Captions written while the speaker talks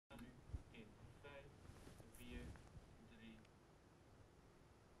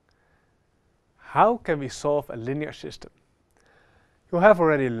How can we solve a linear system? You have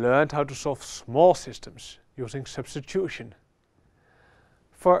already learned how to solve small systems using substitution.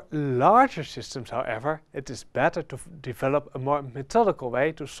 For larger systems, however, it is better to develop a more methodical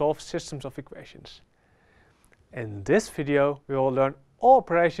way to solve systems of equations. In this video, we will learn all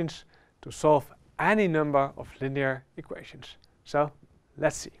operations to solve any number of linear equations. So,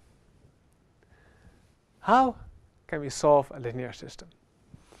 let's see. How can we solve a linear system?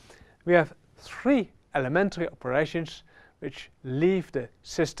 We have three elementary operations which leave the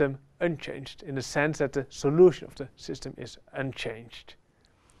system unchanged, in the sense that the solution of the system is unchanged.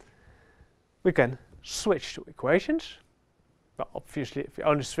 We can switch to equations. Well, obviously, if we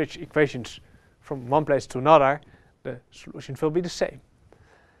only switch equations from one place to another, the solution will be the same.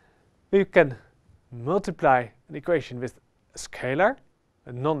 We can multiply an equation with a scalar,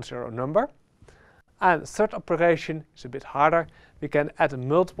 a non-zero number. And the third operation is a bit harder. We can add a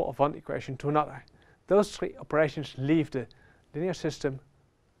multiple of one equation to another. Those three operations leave the linear system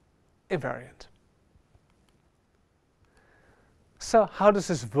invariant. So how does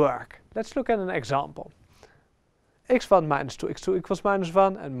this work? Let's look at an example. x1 minus 2x2 equals minus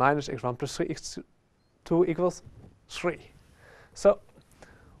 1 and minus x1 plus 3x2 equals 3. So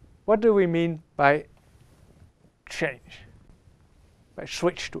what do we mean by change? By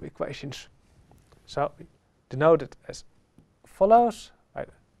switch to equations. So we denote it as follows, by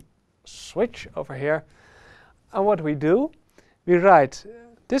the switch over here. And what we do, we write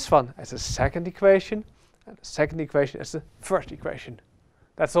this one as the second equation and the second equation as the first equation.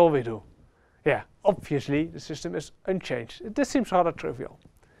 That's all we do. Yeah, obviously the system is unchanged. This seems rather trivial.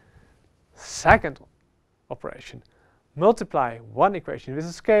 Second operation, multiply one equation with a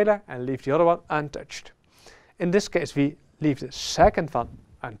scalar and leave the other one untouched. In this case we leave the second one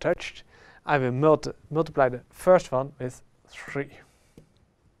untouched. I will multiply the first one with 3.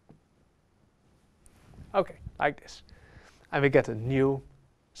 Okay, like this. And we get a new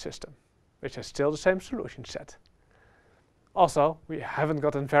system, which has still the same solution set. Also, we haven't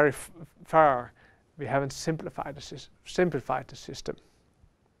gotten very far. We haven't simplified the system.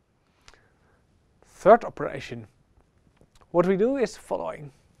 Third operation. What we do is the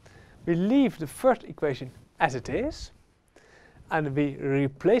following. We leave the first equation as it is, and we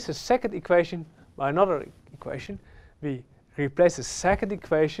replace the second equation by another equation. We replace the second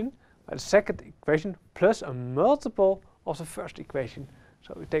equation by the second equation plus a multiple of the first equation.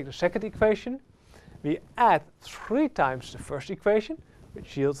 So we take the second equation, we add 3 times the first equation,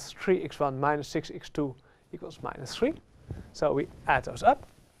 which yields 3x1 minus 6x2 equals minus 3. So we add those up.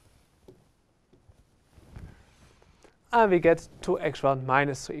 And we get 2x1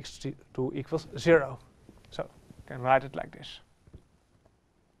 minus 3x2 equals 0. So we can write it like this.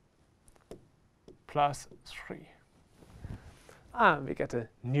 Plus 3. And we get a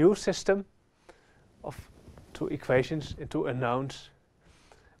new system of 2 equations in 2 unknowns,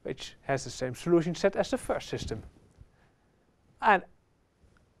 which has the same solution set as the first system. And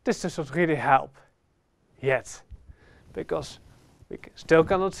this does not really help yet, because we still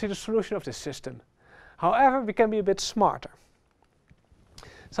cannot see the solution of this system. However, we can be a bit smarter.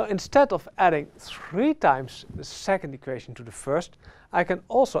 So instead of adding 3 times the second equation to the first, I can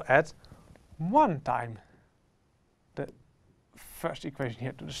also add 1 time the first equation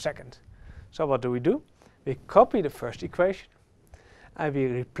here to the second. So what do? We copy the first equation and we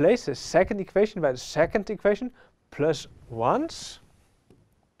replace the second equation by the second equation plus once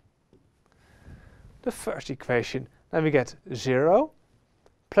the first equation. Then we get 0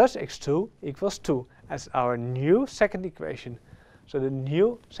 plus x2 equals 2 as our new second equation. So the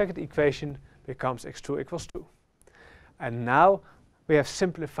new second equation becomes x2 equals 2. And now we have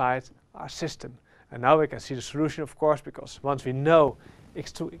simplified our system. And now we can see the solution, of course, because once we know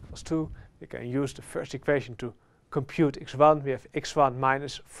x2 equals 2, we can use the first equation to compute x1. We have x1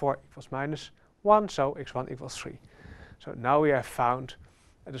 minus 4 equals minus 1, so x1 equals 3. So now we have found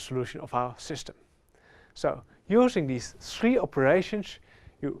the solution of our system. So using these 3 operations,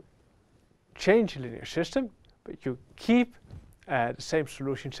 you change the linear system, but you keep the same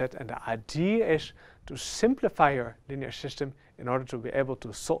solution set, and the idea is to simplify your linear system in order to be able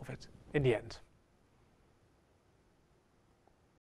to solve it in the end.